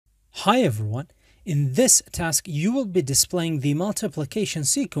Hi everyone, in this task you will be displaying the multiplication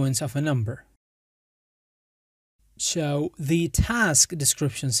sequence of a number. So the task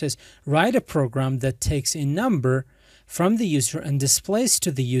description says write a program that takes a number from the user and displays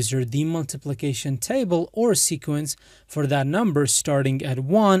to the user the multiplication table or sequence for that number starting at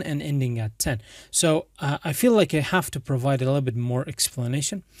 1 and ending at 10. So I feel like I have to provide a little bit more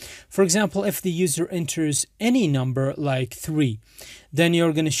explanation. For example, if the user enters any number like 3, then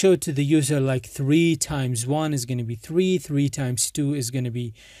you're going to show to the user like 3 times 1 is going to be 3, 3 times 2 is going to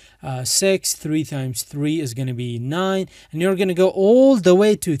be 6, 3 times 3 is going to be 9, and you're going to go all the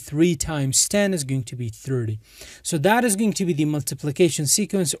way to 3 times 10 is going to be 30. So that is going to be the multiplication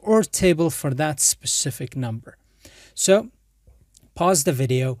sequence or table for that specific number. So pause the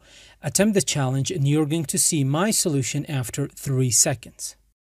video, attempt the challenge, and you're going to see my solution after 3 seconds.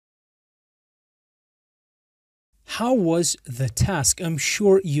 How was the task? I'm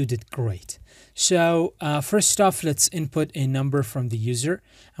sure you did great. So first off, let's input a number from the user.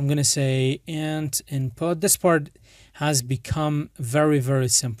 I'm going to say int input. This part has become very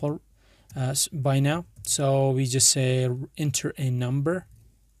simple by now. So we just say enter a number.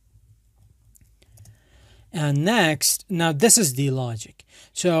 And next, now this is the logic.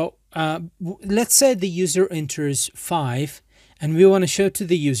 So let's say the user enters 5. And we want to show to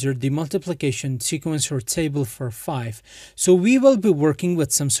the user the multiplication sequence or table for 5. So we will be working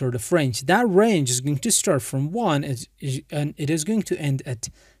with some sort of range. That range is going to start from 1 and it is going to end at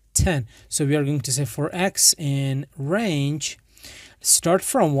 10. So we are going to say for x in range, start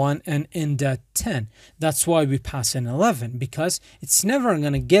from 1 and end at 10. That's why we pass in 11, because it's never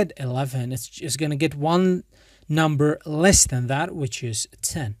going to get 11. It's just going to get one number less than that, which is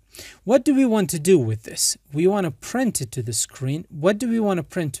 10. What do we want to do with this? We want to print it to the screen. What do we want to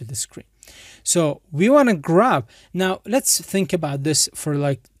print to the screen? So we want to grab. Now let's think about this for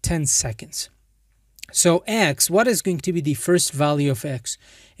like 10 seconds. So x, what is going to be the first value of x?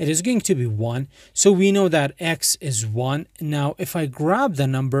 It is going to be 1. So we know that x is 1. Now if I grab the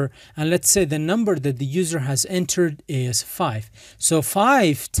number, and let's say the number that the user has entered is 5. So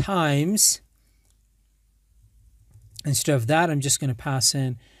 5 times, instead of that, I'm just going to pass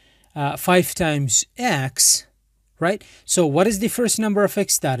in 5 times x, right? So what is the first number of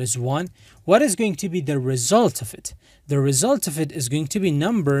x? That is 1. What is going to be the result of it? The result of it is going to be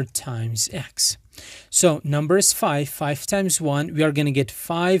number times x. So number is 5. 5 times 1, we are going to get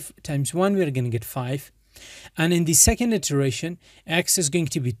 5 times 1, we are going to get 5. And in the second iteration, x is going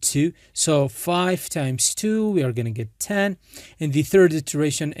to be 2. So 5 times 2, we are going to get 10. In the third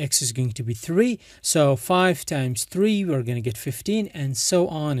iteration, x is going to be 3. So 5 times 3, we are going to get 15, and so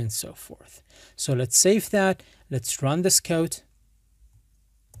on and so forth. So let's save that. Let's run this code.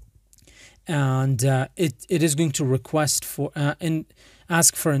 And it is going to request for and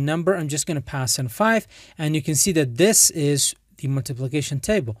ask for a number. I'm just going to pass in 5. And you can see that this is the multiplication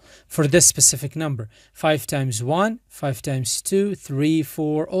table for this specific number. 5 times 1, 5 times 2, 3,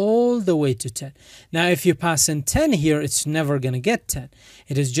 4, all the way to 10. Now if you pass in 10 here, it's never going to get 10.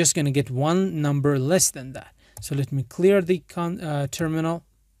 It is just going to get one number less than that. So let me clear the terminal,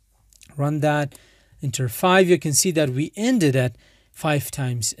 run that, enter 5. You can see that we ended at 5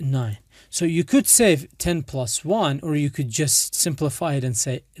 times 9. So you could say 10 plus 1, or you could just simplify it and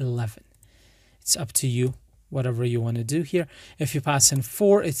say 11. It's up to you, whatever you want to do here. If you pass in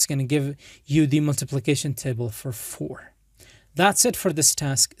 4, it's going to give you the multiplication table for 4. That's it for this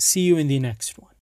task. See you in the next one.